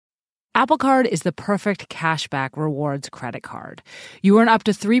Apple Card is the perfect cashback rewards credit card. You earn up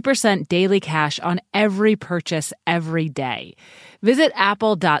to 3% daily cash on every purchase every day. Visit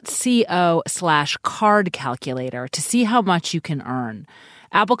apple.co/card calculator to see how much you can earn.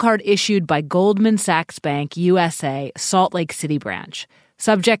 Apple Card issued by Goldman Sachs Bank USA, Salt Lake City branch.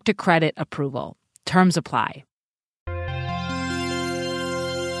 Subject to credit approval. Terms apply.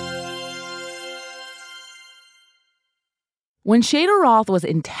 When Shada Roth was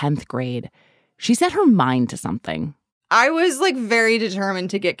in 10th grade, she set her mind to something. I was very determined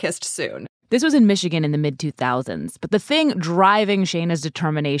to get kissed soon. This was in Michigan in the mid-2000s, but the thing driving Shayna's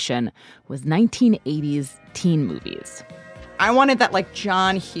determination was 1980s teen movies. I wanted that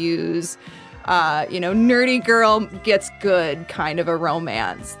John Hughes, nerdy girl gets good kind of a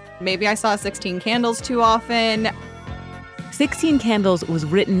romance. Maybe I saw 16 Candles too often. 16 Candles was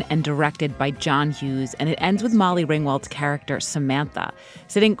written and directed by John Hughes, and it ends with Molly Ringwald's character, Samantha,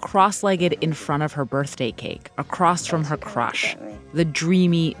 sitting cross-legged in front of her birthday cake, across from her crush, the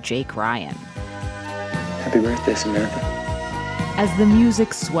dreamy Jake Ryan. Happy birthday, Samantha. As the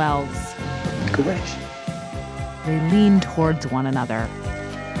music swells, Good wish. they lean towards one another,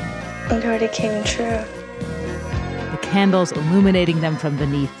 It already came true. the candles illuminating them from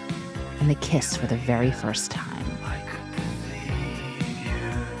beneath, and they kiss for the very first time.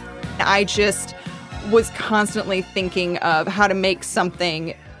 I just was constantly thinking of how to make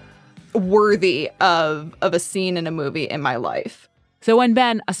something worthy of a scene in a movie in my life. So when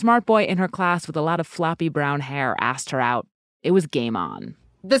Ben, a smart boy in her class with a lot of floppy brown hair, asked her out, it was game on.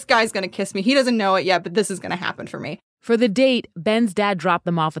 This guy's going to kiss me. He doesn't know it yet, but this is going to happen for me. For the date, Ben's dad dropped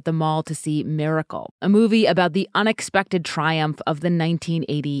them off at the mall to see Miracle, a movie about the unexpected triumph of the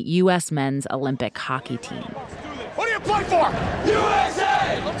 1980 U.S. men's Olympic hockey team. What do you play for?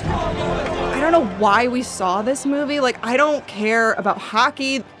 USA! I don't know why we saw this movie. I don't care about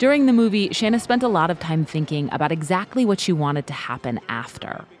hockey. During the movie, Shayna spent a lot of time thinking about exactly what she wanted to happen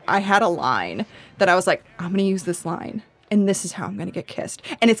after. I had a line that I was like, I'm going to use this line, and this is how I'm going to get kissed,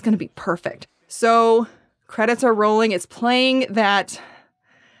 and it's going to be perfect. So credits are rolling. It's playing that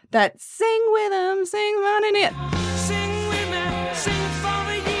sing with them, sing on in it. Sing with me, sing for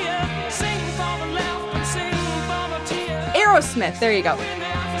the year, sing for the laugh, and sing for the tears. Aerosmith, there you go.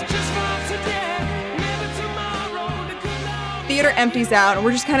 Just for today, maybe tomorrow, the good Lord. Theater empties out, and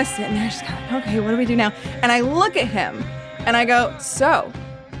we're just kind of sitting there, just kind of, okay, what do we do now? And I look at him, and I go, so,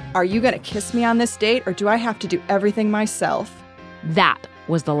 are you going to kiss me on this date, or do I have to do everything myself? That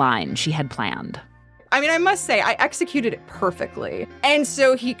was the line she had planned. I mean, I must say, I executed it perfectly. And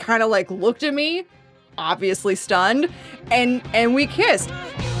so he kind of looked at me, obviously stunned, and we kissed.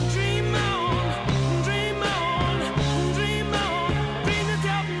 Dream on, dream on, dream on, dream it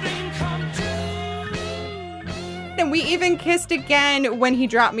out and dream come true. And we even kissed again when he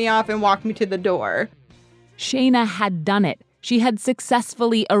dropped me off and walked me to the door. Shayna had done it. She had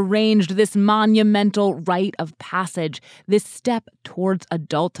successfully arranged this monumental rite of passage, this step towards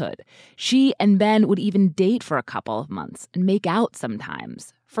adulthood. She and Ben would even date for a couple of months and make out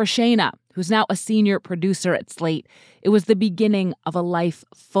sometimes. For Shayna, who's now a senior producer at Slate, it was the beginning of a life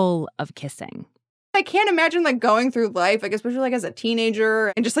full of kissing. I can't imagine going through life, especially as a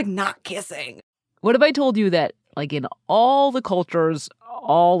teenager, and just not kissing. What if I told you that, in all the cultures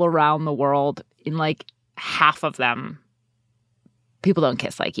all around the world, in half of them, people don't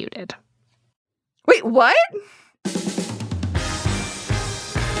kiss like you did? Wait, what?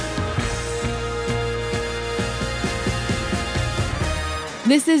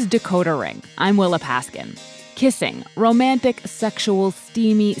 This is Decoder Ring. I'm Willa Paskin. Kissing, romantic, sexual,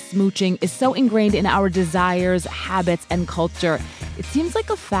 steamy smooching is so ingrained in our desires, habits, and culture, it seems like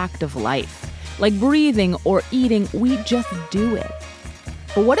a fact of life. Like breathing or eating, we just do it.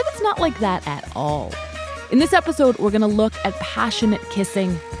 But what if it's not like that at all? In this episode, we're going to look at passionate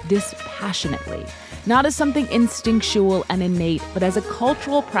kissing dispassionately, not as something instinctual and innate, but as a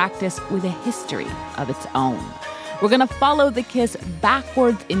cultural practice with a history of its own. We're going to follow the kiss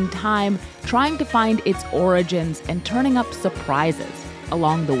backwards in time, trying to find its origins and turning up surprises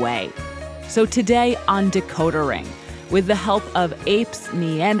along the way. So today on Decoder Ring, with the help of apes,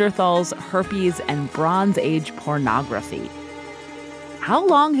 Neanderthals, herpes, and Bronze Age pornography, how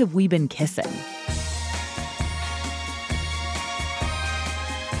long have we been kissing?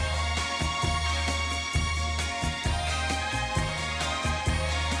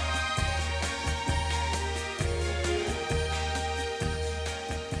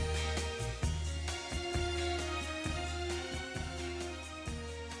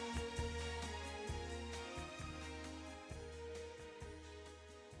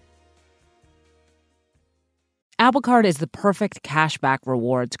 Apple Card is the perfect cashback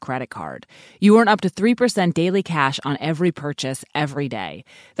rewards credit card. You earn up to 3% daily cash on every purchase every day.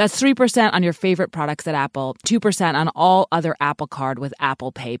 That's 3% on your favorite products at Apple, 2% on all other Apple Card with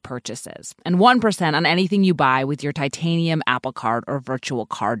Apple Pay purchases, and 1% on anything you buy with your titanium Apple Card or virtual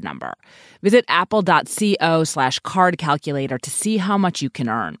card number. Visit apple.co/card calculator to see how much you can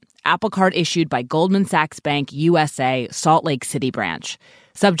earn. Apple Card issued by Goldman Sachs Bank USA, Salt Lake City branch.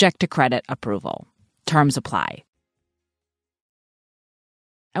 Subject to credit approval. Terms apply.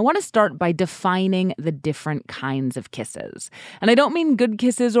 I want to start by defining the different kinds of kisses. And I don't mean good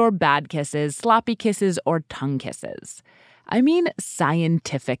kisses or bad kisses, sloppy kisses or tongue kisses. I mean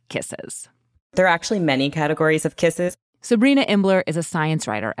scientific kisses. There are actually many categories of kisses. Sabrina Imbler is a science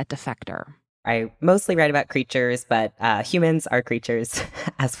writer at Defector. I mostly write about creatures, but humans are creatures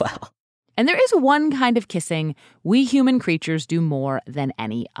as well. And there is one kind of kissing we human creatures do more than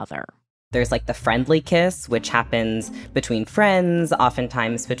any other. There's like the friendly kiss, which happens between friends,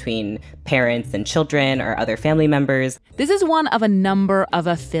 oftentimes between parents and children or other family members. This is one of a number of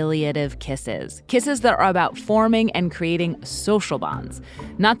affiliative kisses. Kisses that are about forming and creating social bonds,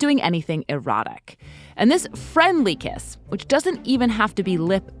 not doing anything erotic. And this friendly kiss, which doesn't even have to be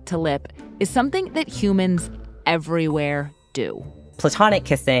lip to lip, is something that humans everywhere do. Platonic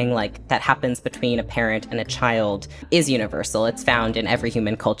kissing, like that happens between a parent and a child, is universal. It's found in every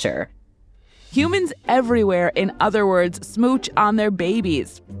human culture. Humans everywhere, in other words, smooch on their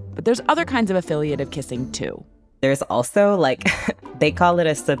babies. But there's other kinds of affiliative kissing, too. There's also, like, they call it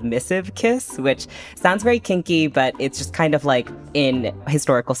a submissive kiss, which sounds very kinky, but it's just kind of like in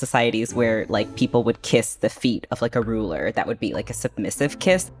historical societies where, like, people would kiss the feet of, like, a ruler. That would be, like, a submissive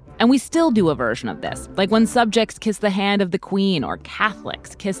kiss. And we still do a version of this, like when subjects kiss the hand of the queen or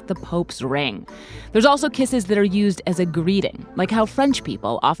Catholics kiss the Pope's ring. There's also kisses that are used as a greeting, like how French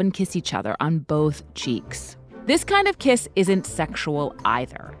people often kiss each other on both cheeks. This kind of kiss isn't sexual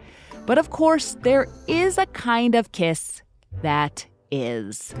either. But of course, there is a kind of kiss that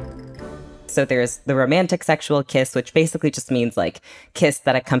is. So there's the romantic sexual kiss, which basically just means like kiss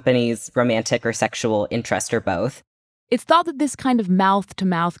that accompanies romantic or sexual interest or both. It's thought that this kind of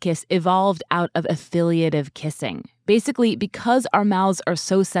mouth-to-mouth kiss evolved out of affiliative kissing. Basically, because our mouths are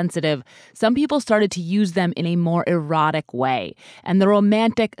so sensitive, some people started to use them in a more erotic way, and the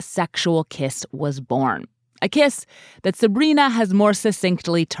romantic sexual kiss was born. A kiss that Sabrina has more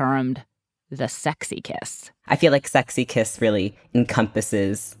succinctly termed the sexy kiss. I feel like sexy kiss really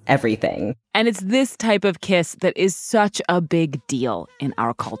encompasses everything. And it's this type of kiss that is such a big deal in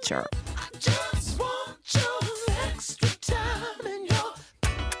our culture. Just want your extra time and your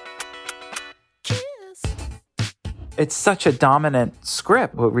kiss. It's such a dominant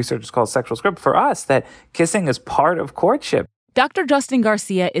script, what researchers call sexual script for us, that kissing is part of courtship. Dr. Justin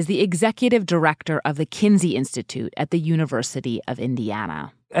Garcia is the executive director of the Kinsey Institute at the University of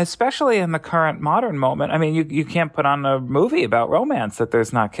Indiana. Especially in the current modern moment. I mean, you can't put on a movie about romance that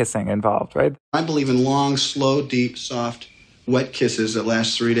there's not kissing involved, right? I believe in long, slow, deep, soft, wet kisses that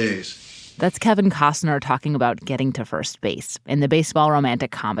last 3 days. That's Kevin Costner talking about getting to first base in the baseball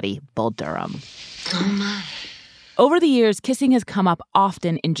romantic comedy Bull Durham. Oh my. Over the years, kissing has come up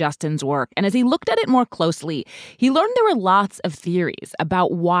often in Justin's work, and as he looked at it more closely, he learned there were lots of theories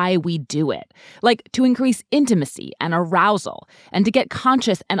about why we do it, like to increase intimacy and arousal, and to get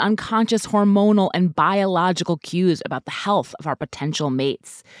conscious and unconscious hormonal and biological cues about the health of our potential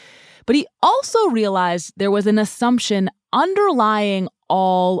mates. But he also realized there was an assumption underlying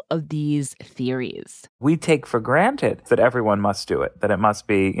all of these theories. We take for granted that everyone must do it, that it must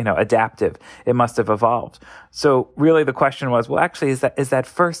be, adaptive. It must have evolved. So really the question was, well, actually, is that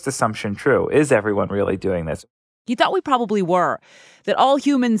first assumption true? Is everyone really doing this? He thought we probably were, that all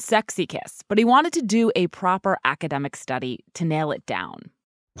humans sexy kiss, but he wanted to do a proper academic study to nail it down.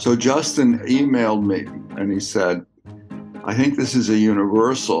 So Justin emailed me and he said, I think this is a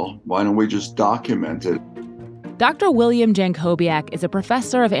universal. Why don't we just document it? Dr. William Jankowiak is a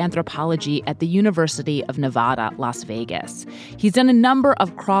professor of anthropology at the University of Nevada, Las Vegas. He's done a number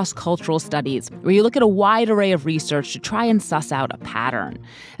of cross-cultural studies where you look at a wide array of research to try and suss out a pattern.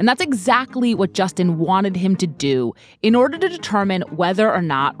 And that's exactly what Justin wanted him to do in order to determine whether or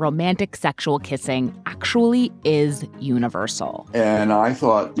not romantic sexual kissing actually is universal. And I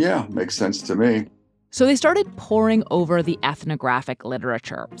thought, yeah, makes sense to me. So they started poring over the ethnographic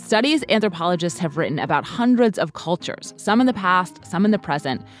literature. Studies anthropologists have written about hundreds of cultures, some in the past, some in the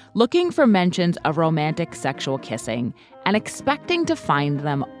present, looking for mentions of romantic sexual kissing and expecting to find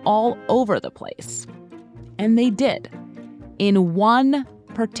them all over the place. And they did, in one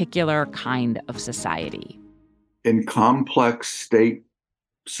particular kind of society. In complex state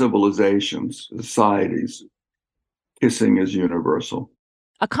civilizations, societies, kissing is universal.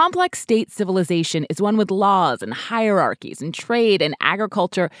 A complex state civilization is one with laws and hierarchies and trade and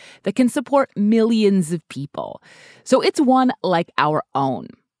agriculture that can support millions of people. So it's one like our own.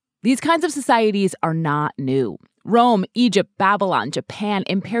 These kinds of societies are not new. Rome, Egypt, Babylon, Japan,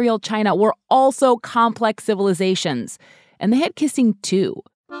 Imperial China were also complex civilizations. And they had kissing too.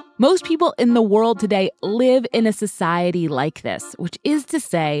 Most people in the world today live in a society like this, which is to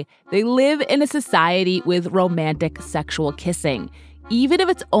say, they live in a society with romantic sexual kissing, even if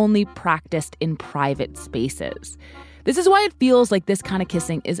it's only practiced in private spaces. This is why it feels like this kind of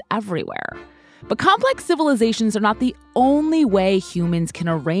kissing is everywhere. But complex civilizations are not the only way humans can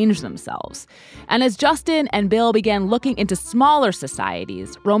arrange themselves. And as Justin and Bill began looking into smaller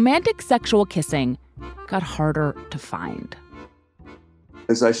societies, romantic sexual kissing got harder to find.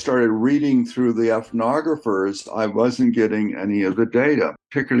 As I started reading through the ethnographers, I wasn't getting any of the data,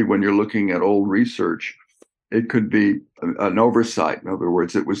 particularly when you're looking at old research. It could be an oversight. In other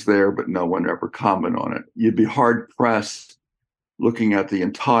words, it was there, but no one ever commented on it. You'd be hard-pressed looking at the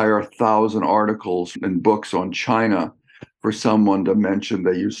entire 1,000 articles and books on China for someone to mention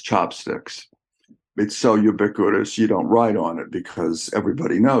they use chopsticks. It's so ubiquitous, you don't write on it because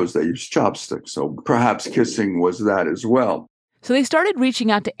everybody knows they use chopsticks. So perhaps kissing was that as well. So they started reaching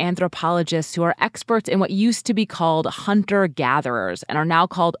out to anthropologists who are experts in what used to be called hunter-gatherers and are now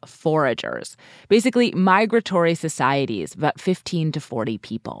called foragers, basically migratory societies of about 15 to 40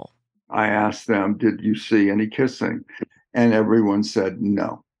 people. I asked them, did you see any kissing? And everyone said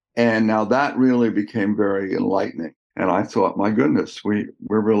no. And now that really became very enlightening. And I thought, my goodness, we're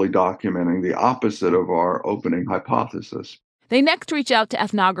really documenting the opposite of our opening hypothesis. They next reach out to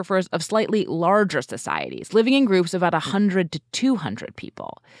ethnographers of slightly larger societies, living in groups of about 100 to 200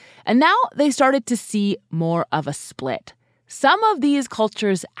 people. And now they started to see more of a split. Some of these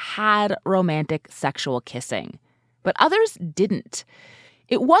cultures had romantic sexual kissing, but others didn't.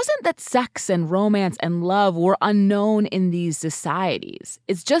 It wasn't that sex and romance and love were unknown in these societies.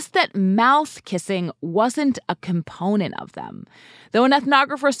 It's just that mouth kissing wasn't a component of them. Though an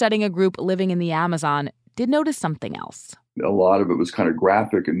ethnographer studying a group living in the Amazon did notice something else. A lot of it was kind of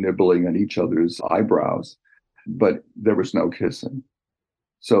graphic and nibbling at each other's eyebrows, but there was no kissing.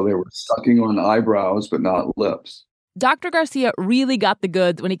 So they were sucking on eyebrows, but not lips. Dr. Garcia really got the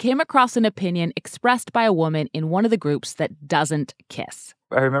goods when he came across an opinion expressed by a woman in one of the groups that doesn't kiss.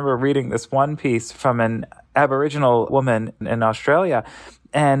 I remember reading this one piece from an Aboriginal woman in Australia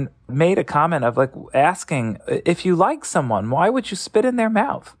and made a comment of asking, if you like someone, why would you spit in their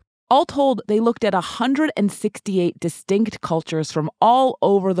mouth? All told, they looked at 168 distinct cultures from all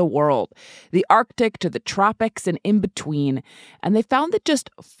over the world, the Arctic to the tropics and in between, and they found that just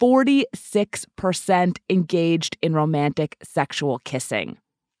 46% engaged in romantic sexual kissing.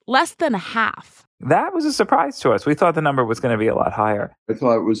 Less than half. That was a surprise to us. We thought the number was going to be a lot higher. I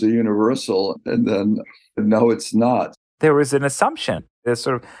thought it was a universal, and then, no, it's not. There was an assumption, this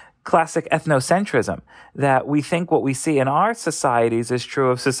sort of classic ethnocentrism, that we think what we see in our societies is true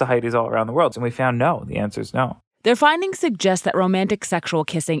of societies all around the world. And we found no. The answer is no. Their findings suggest that romantic sexual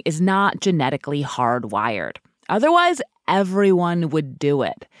kissing is not genetically hardwired. Otherwise, everyone would do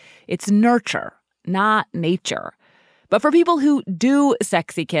it. It's nurture, not nature. But for people who do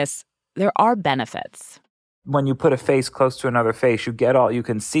sexy kiss, there are benefits. When you put a face close to another face, you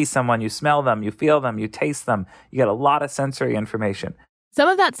can see someone, you smell them, you feel them, you taste them. You get a lot of sensory information. Some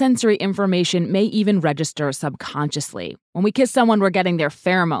of that sensory information may even register subconsciously. When we kiss someone, we're getting their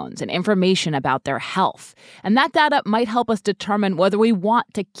pheromones and information about their health. And that data might help us determine whether we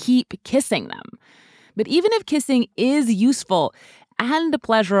want to keep kissing them. But even if kissing is useful and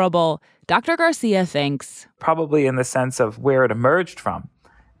pleasurable, Dr. Garcia thinks, probably in the sense of where it emerged from,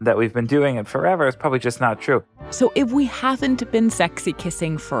 that we've been doing it forever is probably just not true. So if we haven't been sexy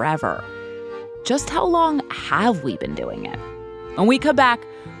kissing forever, just how long have we been doing it? When we come back,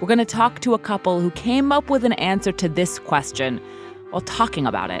 we're going to talk to a couple who came up with an answer to this question while talking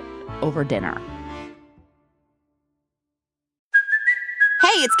about it over dinner.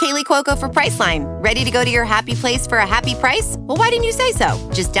 Hey, it's Kaylee Cuoco for Priceline. Ready to go to your happy place for a happy price? Well, why didn't you say so?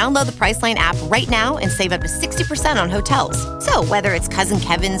 Just download the Priceline app right now and save up to 60% on hotels. So whether it's Cousin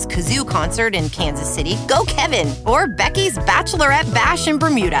Kevin's Kazoo Concert in Kansas City, go Kevin, or Becky's Bachelorette Bash in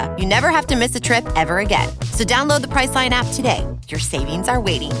Bermuda, you never have to miss a trip ever again. So download the Priceline app today. Your savings are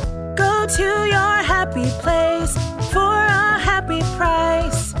waiting. Go to your happy place for a happy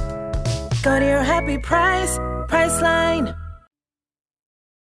price. Go to your happy price, Priceline.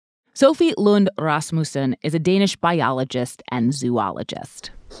 Sophie Lund Rasmussen is a Danish biologist and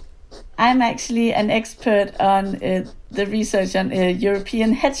zoologist. I'm actually an expert on the research on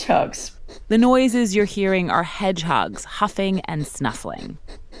European hedgehogs. The noises you're hearing are hedgehogs huffing and snuffling.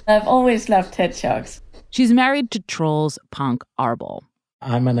 I've always loved hedgehogs. She's married to Troels Pank Arbel.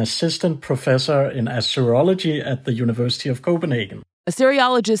 I'm an assistant professor in Assyriology at the University of Copenhagen.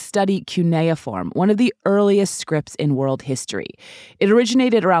 Assyriologists study cuneiform, one of the earliest scripts in world history. It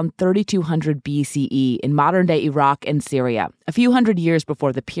originated around 3200 BCE in modern-day Iraq and Syria, a few hundred years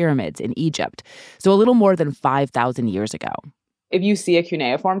before the pyramids in Egypt, so a little more than 5,000 years ago. If you see a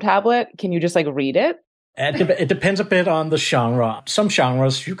cuneiform tablet, can you just read it? It depends a bit on the genre. Some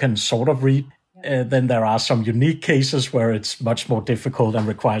genres you can sort of read. Then there are some unique cases where it's much more difficult and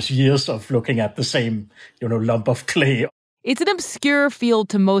requires years of looking at the same, lump of clay. It's an obscure field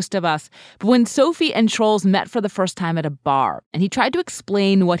to most of us, but when Sophie and Troels met for the first time at a bar and he tried to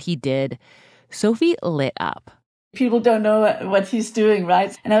explain what he did, Sophie lit up. People don't know what he's doing,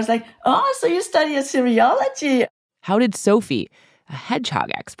 right? And I was like, oh, so you study Assyriology? How did Sophie, a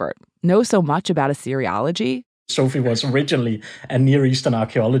hedgehog expert, know so much about Assyriology? Sophie was originally a Near Eastern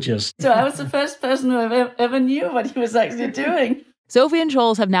archaeologist. So I was the first person who ever knew what he was actually doing. Sophie and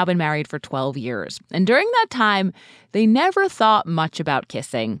Troels have now been married for 12 years. And during that time, they never thought much about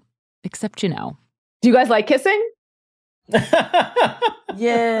kissing. Except, Do you guys like kissing?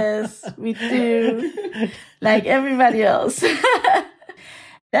 Yes, we do. Like everybody else.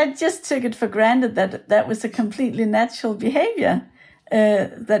 I just took it for granted that was a completely natural behavior.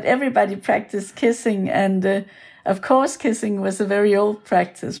 That everybody practiced kissing. And of course, kissing was a very old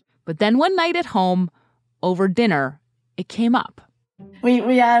practice. But then one night at home, over dinner, it came up.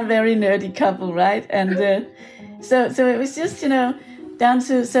 We are a very nerdy couple, right? And so it was just, down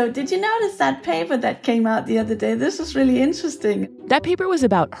to... So did you notice that paper that came out the other day? This was really interesting. That paper was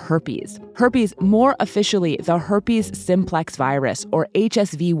about herpes. Herpes, more officially, the herpes simplex virus, or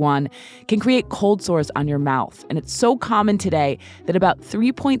HSV1, can create cold sores on your mouth. And it's so common today that about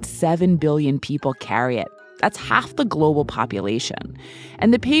 3.7 billion people carry it. That's half the global population.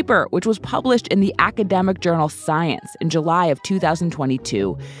 And the paper, which was published in the academic journal Science in July of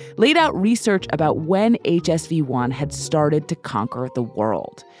 2022, laid out research about when HSV1 had started to conquer the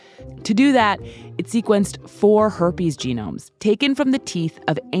world. To do that, it sequenced 4 herpes genomes taken from the teeth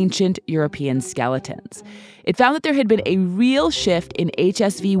of ancient European skeletons. It found that there had been a real shift in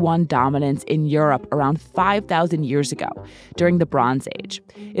HSV1 dominance in Europe around 5,000 years ago, during the Bronze Age.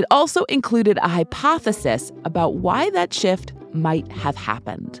 It also included a hypothesis about why that shift might have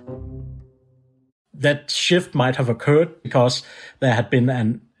happened. That shift might have occurred because there had been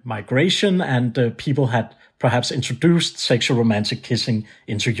a migration and people had perhaps introduced sexual romantic kissing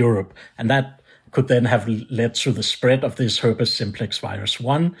into Europe. And that could then have led to the spread of this herpes simplex virus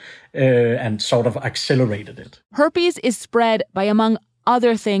 1 and sort of accelerated it. Herpes is spread by, among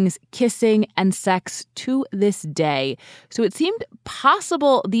other things, kissing and sex to this day. So it seemed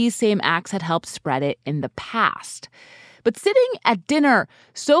possible these same acts had helped spread it in the past. But sitting at dinner,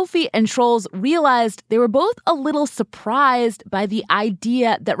 Sophie and Troels realized they were both a little surprised by the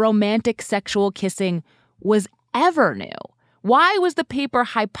idea that romantic sexual kissing was ever new. Why was the paper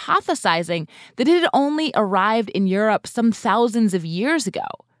hypothesizing that it had only arrived in Europe some thousands of years ago?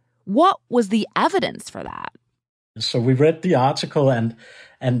 What was the evidence for that? So we read the article and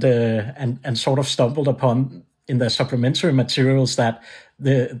sort of stumbled upon in their supplementary materials that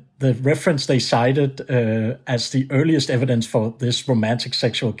the reference they cited as the earliest evidence for this romantic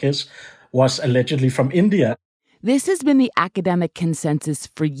sexual kiss was allegedly from India. This has been the academic consensus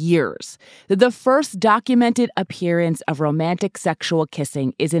for years, that the first documented appearance of romantic sexual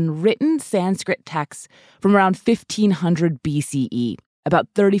kissing is in written Sanskrit texts from around 1500 BCE, about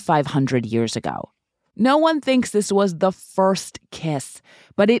 3,500 years ago. No one thinks this was the first kiss,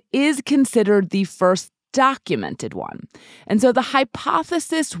 but it is considered the first documented one. And so the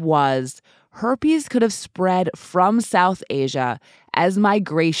hypothesis was herpes could have spread from South Asia as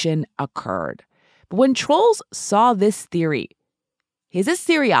migration occurred. But when Troels saw this theory, his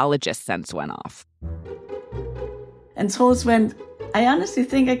Assyriologist sense went off. And Troels went, I honestly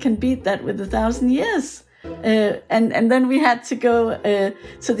think I can beat that with 1,000 years. And then we had to go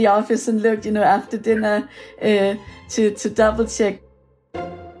to the office and look, after dinner to double check.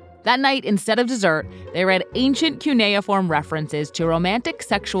 That night, instead of dessert, they read ancient cuneiform references to romantic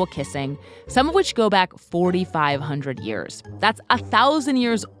sexual kissing, some of which go back 4,500 years. That's 1,000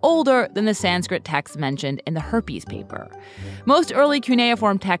 years older than the Sanskrit texts mentioned in the herpes paper. Most early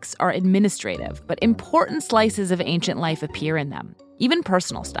cuneiform texts are administrative, but important slices of ancient life appear in them. even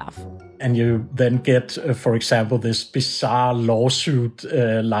personal stuff. And you then get, for example, this bizarre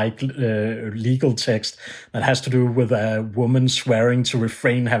lawsuit-like legal text that has to do with a woman swearing to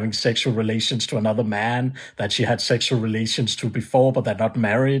refrain having sexual relations to another man that she had sexual relations to before, but they're not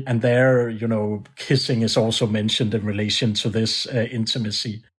married. And there, kissing is also mentioned in relation to this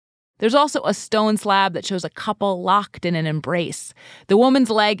intimacy. There's also a stone slab that shows a couple locked in an embrace. The woman's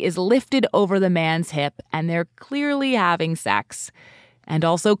leg is lifted over the man's hip, and they're clearly having sex. And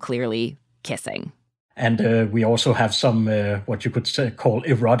also clearly kissing. And we also have some, what you could call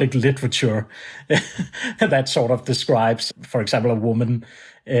erotic literature that sort of describes, for example, a woman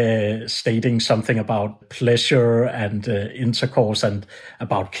stating something about pleasure and intercourse and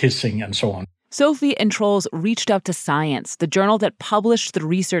about kissing and so on. Sophie and Trolls reached out to Science, the journal that published the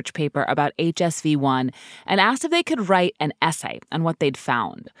research paper about HSV-1, and asked if they could write an essay on what they'd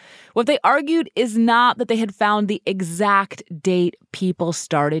found. What they argued is not that they had found the exact date people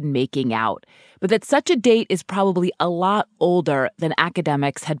started making out, but that such a date is probably a lot older than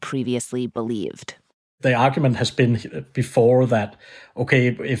academics had previously believed. The argument has been before that, okay,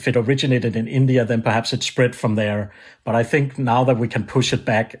 if it originated in India, then perhaps it spread from there. But I think now that we can push it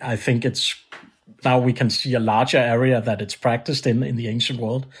back, I think now we can see a larger area that it's practiced in the ancient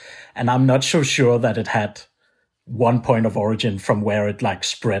world. And I'm not so sure that it had one point of origin from where it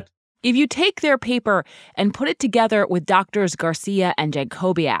spread. If you take their paper and put it together with Doctors Garcia and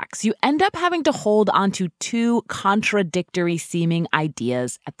Jacobiak's, you end up having to hold onto two contradictory seeming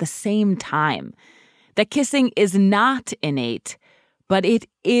ideas at the same time. That kissing is not innate, but it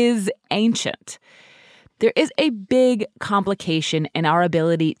is ancient. There is a big complication in our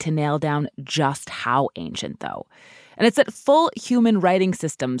ability to nail down just how ancient, though. And it's that full human writing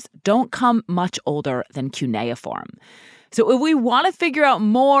systems don't come much older than cuneiform. So if we want to figure out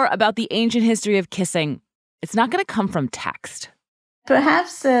more about the ancient history of kissing, it's not going to come from text.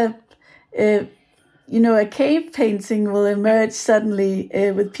 Perhaps a cave painting will emerge suddenly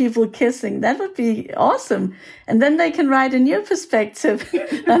with people kissing. That would be awesome. And then they can write a new perspective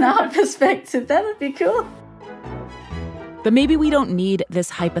on our perspective. That would be cool. But maybe we don't need this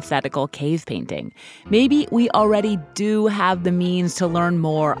hypothetical cave painting. Maybe we already do have the means to learn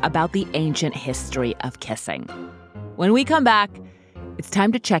more about the ancient history of kissing. When we come back, it's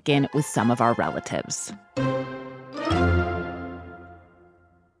time to check in with some of our relatives.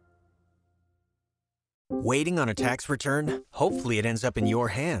 Waiting on a tax return? Hopefully it ends up in your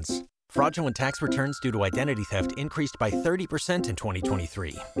hands. Fraudulent tax returns due to identity theft increased by 30% in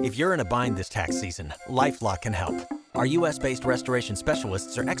 2023. If you're in a bind this tax season, LifeLock can help. Our U.S.-based restoration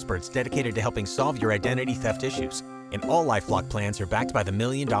specialists are experts dedicated to helping solve your identity theft issues. And all LifeLock plans are backed by the $1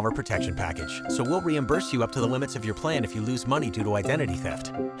 Million Protection Package. So we'll reimburse you up to the limits of your plan if you lose money due to identity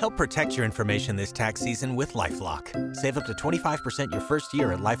theft. Help protect your information this tax season with LifeLock. Save up to 25% your first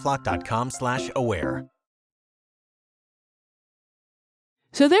year at LifeLock.com/aware.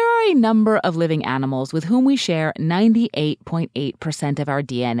 So there are a number of living animals with whom we share 98.8% of our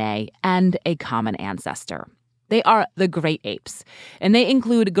DNA and a common ancestor. They are the great apes, and they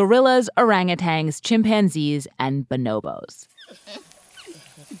include gorillas, orangutans, chimpanzees, and bonobos.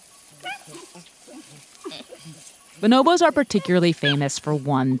 Bonobos are particularly famous for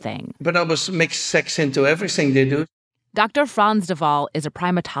one thing. Bonobos mix sex into everything they do. Dr. Frans de Waal is a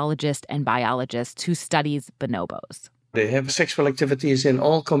primatologist and biologist who studies bonobos. They have sexual activities in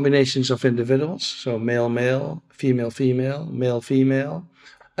all combinations of individuals. So male-male, female-female, male-female,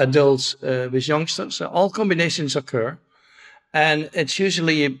 adults with youngsters. So all combinations occur. And it's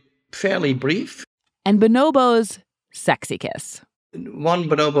usually fairly brief. And bonobos sexy kiss. One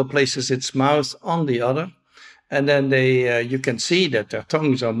bonobo places its mouth on the other. And then you can see that their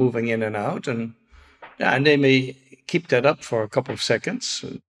tongues are moving in and out. And they may keep that up for a couple of seconds.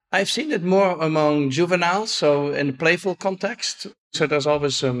 I've seen it more among juveniles, so in a playful context. So there's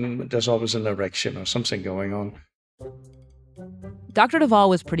always an erection or something going on. Dr. de Waal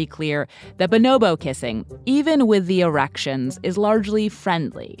was pretty clear that bonobo kissing, even with the erections, is largely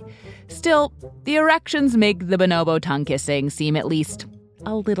friendly. Still, the erections make the bonobo tongue kissing seem at least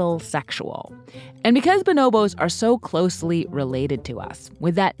a little sexual. And because bonobos are so closely related to us,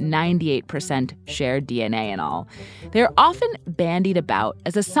 with that 98% shared DNA and all, they're often bandied about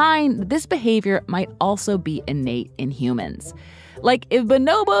as a sign that this behavior might also be innate in humans. Like, if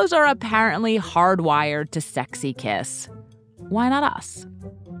bonobos are apparently hardwired to sexy kiss, why not us?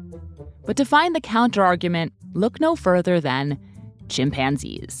 But to find the counterargument, look no further than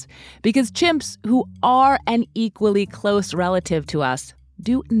chimpanzees. Because chimps, who are an equally close relative to us,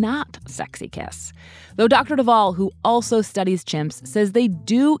 do not sexy kiss. Though Dr. de Waal, who also studies chimps, says they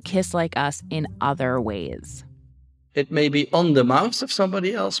do kiss like us in other ways. It may be on the mouth of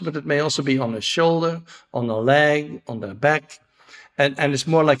somebody else, but it may also be on a shoulder, on a leg, on their back. And it's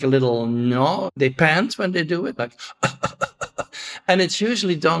more like a little gnaw. They pant when they do it, like, and it's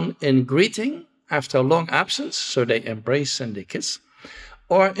usually done in greeting after a long absence, so they embrace and they kiss,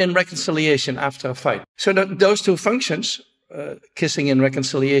 or in reconciliation after a fight. So those two functions, kissing in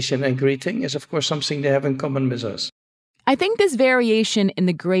reconciliation and greeting, is of course something they have in common with us. I think this variation in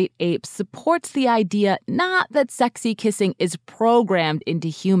the great apes supports the idea not that sexy kissing is programmed into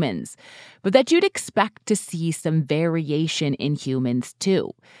humans, but that you'd expect to see some variation in humans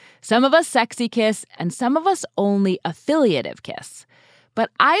too. Some of us sexy kiss and some of us only affiliative kiss. But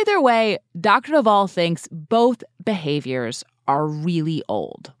either way, Dr. Duvall thinks both behaviors are really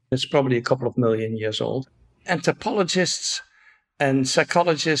old. It's probably a couple of million years old. Anthropologists and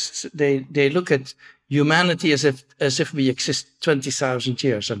psychologists, they look at humanity as if we exist 20,000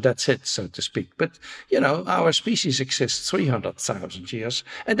 years, and that's it, so to speak. But, our species exists 300,000 years,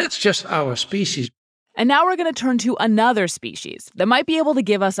 and that's just our species. And now we're going to turn to another species that might be able to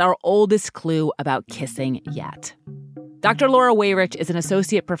give us our oldest clue about kissing yet. Dr. Laura Weyrich is an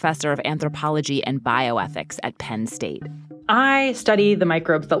associate professor of anthropology and bioethics at Penn State. I study the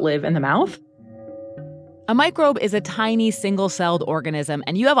microbes that live in the mouth. A microbe is a tiny single-celled organism,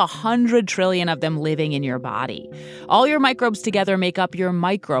 and you have 100 trillion of them living in your body. All your microbes together make up your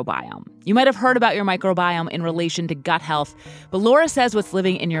microbiome. You might have heard about your microbiome in relation to gut health, but Laura says what's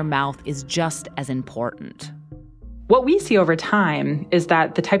living in your mouth is just as important. What we see over time is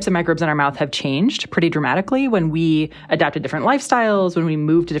that the types of microbes in our mouth have changed pretty dramatically when we adapted different lifestyles, when we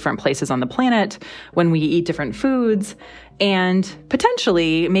moved to different places on the planet, when we eat different foods, and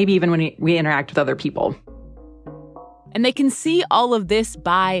potentially maybe even when we interact with other people. And they can see all of this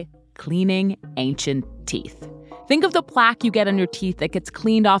by cleaning ancient teeth. Think of the plaque you get on your teeth that gets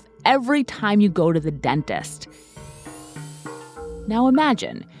cleaned off every time you go to the dentist. Now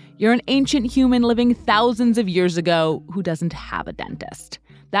imagine you're an ancient human living thousands of years ago who doesn't have a dentist.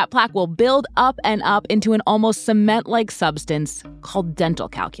 That plaque will build up and up into an almost cement-like substance called dental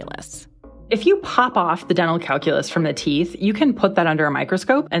calculus. If you pop off the dental calculus from the teeth, you can put that under a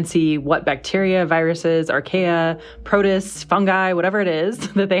microscope and see what bacteria, viruses, archaea, protists, fungi, whatever it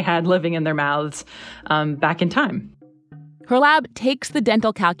is that they had living in their mouths back in time. Her lab takes the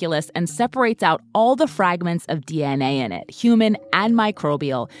dental calculus and separates out all the fragments of DNA in it, human and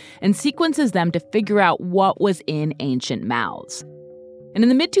microbial, and sequences them to figure out what was in ancient mouths. And in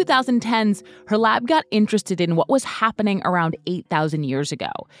the mid-2010s, her lab got interested in what was happening around 8,000 years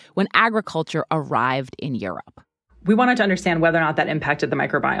ago, when agriculture arrived in Europe. We wanted to understand whether or not that impacted the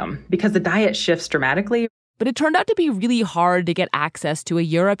microbiome, because the diet shifts dramatically. But it turned out to be really hard to get access to a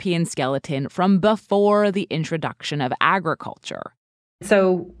European skeleton from before the introduction of agriculture.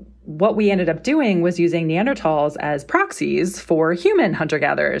 So what we ended up doing was using Neanderthals as proxies for human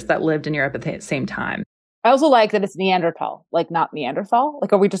hunter-gatherers that lived in Europe at the same time. I also like that it's Neanderthal, like not Neanderthal.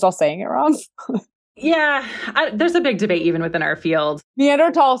 Like, are we just all saying it wrong? Yeah, there's a big debate even within our field.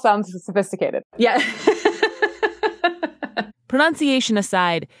 Neanderthal sounds sophisticated. Yeah. Pronunciation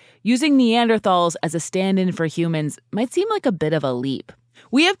aside, using Neanderthals as a stand-in for humans might seem like a bit of a leap.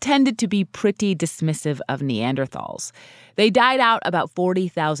 We have tended to be pretty dismissive of Neanderthals. They died out about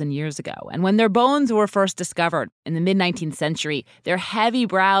 40,000 years ago, and when their bones were first discovered in the mid-19th century, their heavy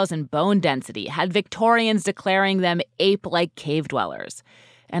brows and bone density had Victorians declaring them ape-like cave dwellers,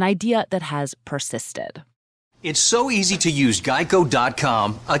 an idea that has persisted. It's so easy to use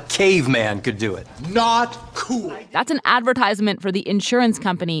Geico.com, a caveman could do it. Not cool. That's an advertisement for the insurance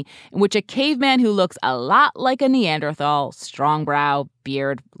company in which a caveman who looks a lot like a Neanderthal, strong brow,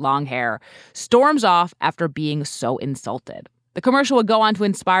 beard, long hair, storms off after being so insulted. The commercial would go on to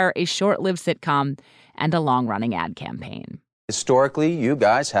inspire a short-lived sitcom and a long-running ad campaign. Historically, you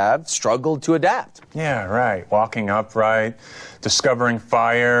guys have struggled to adapt. Yeah, right. Walking upright, discovering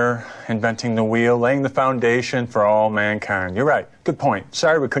fire, inventing the wheel, laying the foundation for all mankind. You're right. Good point.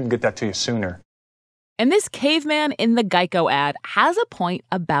 Sorry we couldn't get that to you sooner. And this caveman in the Geico ad has a point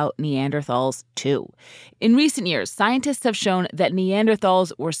about Neanderthals, too. In recent years, scientists have shown that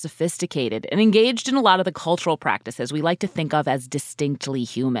Neanderthals were sophisticated and engaged in a lot of the cultural practices we like to think of as distinctly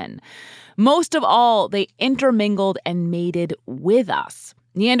human. Most of all, they intermingled and mated with us.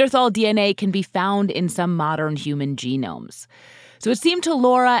 Neanderthal DNA can be found in some modern human genomes. So it seemed to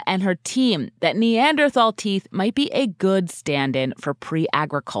Laura and her team that Neanderthal teeth might be a good stand-in for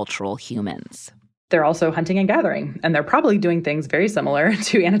pre-agricultural humans. They're also hunting and gathering, and they're probably doing things very similar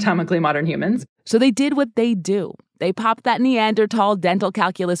to anatomically modern humans. So they did what they do. They popped that Neanderthal dental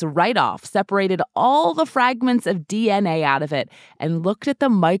calculus right off, separated all the fragments of DNA out of it, and looked at the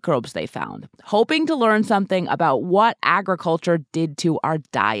microbes they found, hoping to learn something about what agriculture did to our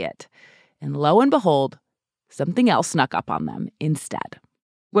diet. And lo and behold, something else snuck up on them instead.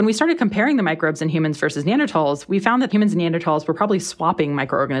 When we started comparing the microbes in humans versus Neanderthals, we found that humans and Neanderthals were probably swapping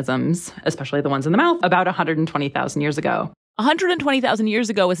microorganisms, especially the ones in the mouth, about 120,000 years ago. 120,000 years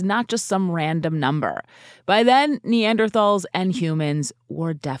ago is not just some random number. By then, Neanderthals and humans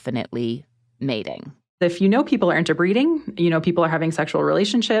were definitely mating. If you know people are interbreeding, you know people are having sexual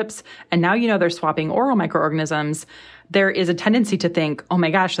relationships, and now you know they're swapping oral microorganisms, there is a tendency to think, oh my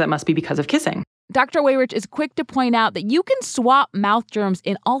gosh, that must be because of kissing. Dr. Weyrich is quick to point out that you can swap mouth germs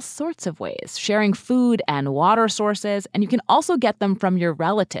in all sorts of ways, sharing food and water sources, and you can also get them from your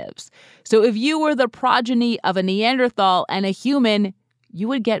relatives. So if you were the progeny of a Neanderthal and a human, you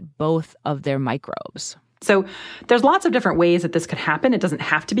would get both of their microbes. So there's lots of different ways that this could happen. It doesn't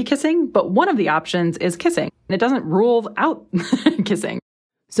have to be kissing, but one of the options is kissing. And it doesn't rule out kissing.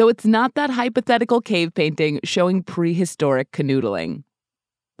 So it's not that hypothetical cave painting showing prehistoric canoodling.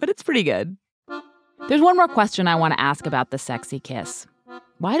 But it's pretty good. There's one more question I want to ask about the sexy kiss.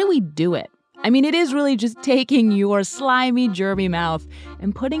 Why do we do it? I mean, it is really just taking your slimy, germy mouth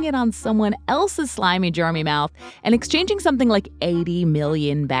and putting it on someone else's slimy, germy mouth and exchanging something like 80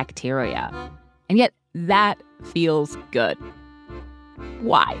 million bacteria. And yet, that feels good.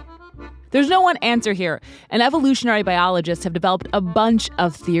 Why? There's no one answer here, and evolutionary biologists have developed a bunch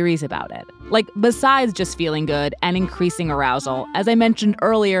of theories about it. Like, besides just feeling good and increasing arousal, as I mentioned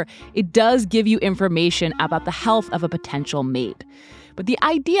earlier, it does give you information about the health of a potential mate. But the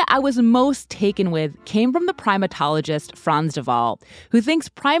idea I was most taken with came from the primatologist Frans de Waal, who thinks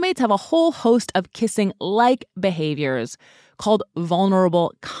primates have a whole host of kissing-like behaviors called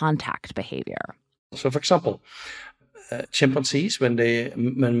vulnerable contact behavior. So, for example, chimpanzees, when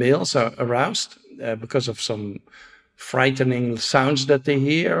males are aroused because of some frightening sounds that they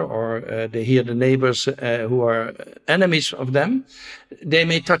hear, or they hear the neighbors who are enemies of them, they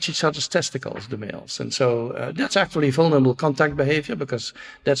may touch each other's testicles, the males. And so that's actually vulnerable contact behavior, because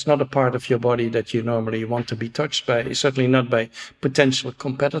that's not a part of your body that you normally want to be touched by, certainly not by potential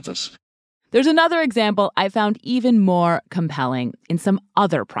competitors. There's another example I found even more compelling in some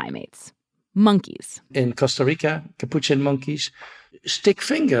other primates. Monkeys. In Costa Rica, capuchin monkeys stick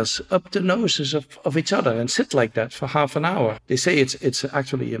fingers up the noses of each other and sit like that for half an hour. They say it's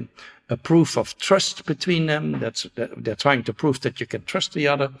actually a proof of trust between them. They're trying to prove that you can trust the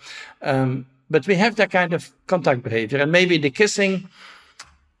other. But we have that kind of contact behavior. And maybe the kissing,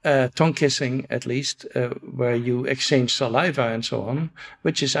 tongue kissing at least, where you exchange saliva and so on,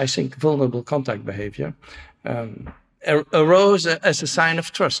 which is, I think, vulnerable contact behavior, arose as a sign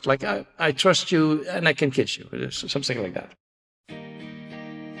of trust. Like, I trust you and I can kiss you. Something like that.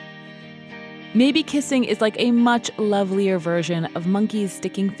 Maybe kissing is like a much lovelier version of monkeys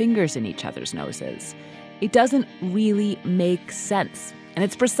sticking fingers in each other's noses. It doesn't really make sense. And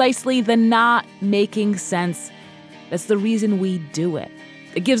it's precisely the not making sense that's the reason we do it.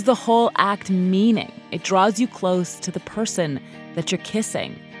 It gives the whole act meaning. It draws you close to the person that you're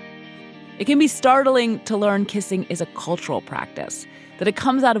kissing. It can be startling to learn kissing is a cultural practice, that it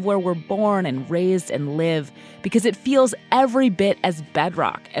comes out of where we're born and raised and live, because it feels every bit as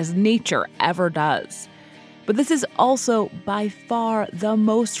bedrock as nature ever does. But this is also by far the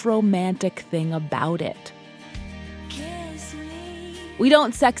most romantic thing about it. We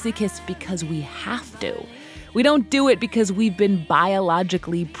don't sexy kiss because we have to. We don't do it because we've been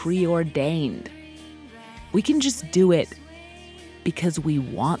biologically preordained. We can just do it because we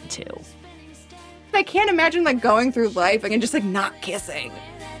want to. I can't imagine going through life and just not kissing.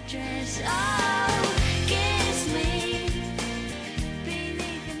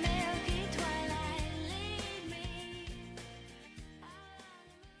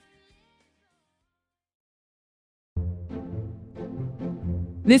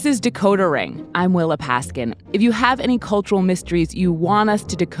 This is Decoder Ring. I'm Willa Paskin. If you have any cultural mysteries you want us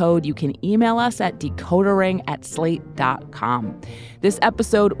to decode, you can email us at decodering@slate.com. This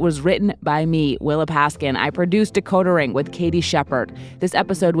episode was written by me, Willa Paskin. I produced Decoder Ring with Katie Shepard. This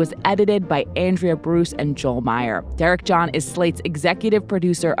episode was edited by Andrea Bruce and Joel Meyer. Derek John is Slate's executive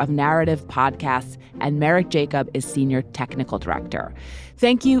producer of narrative podcasts, and Merrick Jacob is senior technical director.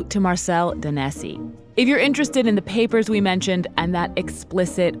 Thank you to Marcel Danesi. If you're interested in the papers we mentioned and that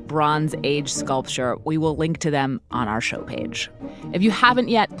explicit Bronze Age sculpture, we will link to them on our show page. If you haven't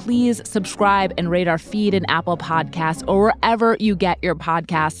yet, please subscribe and rate our feed in Apple Podcasts or wherever you get your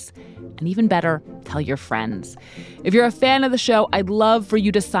podcasts. And even better, Tell your friends. If you're a fan of the show, I'd love for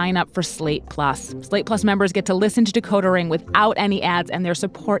you to sign up for Slate Plus. Slate Plus members get to listen to Decoder Ring without any ads, and their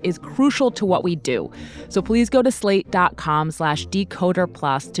support is crucial to what we do. So please go to slate.com/decoder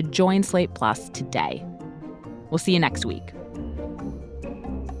plus to join Slate Plus today. We'll see you next week.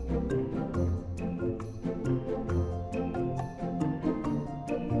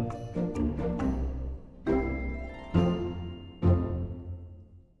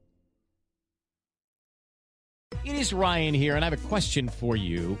 It is Ryan here, and I have a question for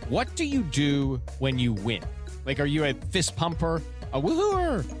you. What do you do when you win? Like, are you a fist pumper, a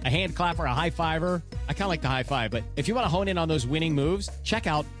woo-hooer, a hand clapper, a high-fiver? I kind of like the high-five, but if you want to hone in on those winning moves, check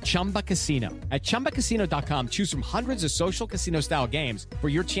out Chumba Casino. At ChumbaCasino.com, choose from hundreds of social casino-style games for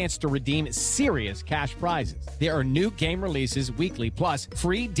your chance to redeem serious cash prizes. There are new game releases weekly, plus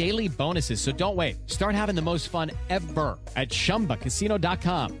free daily bonuses, so don't wait. Start having the most fun ever at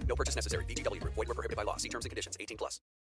ChumbaCasino.com. No purchase necessary. VGW Group. Void where prohibited by law. See terms and conditions. 18+.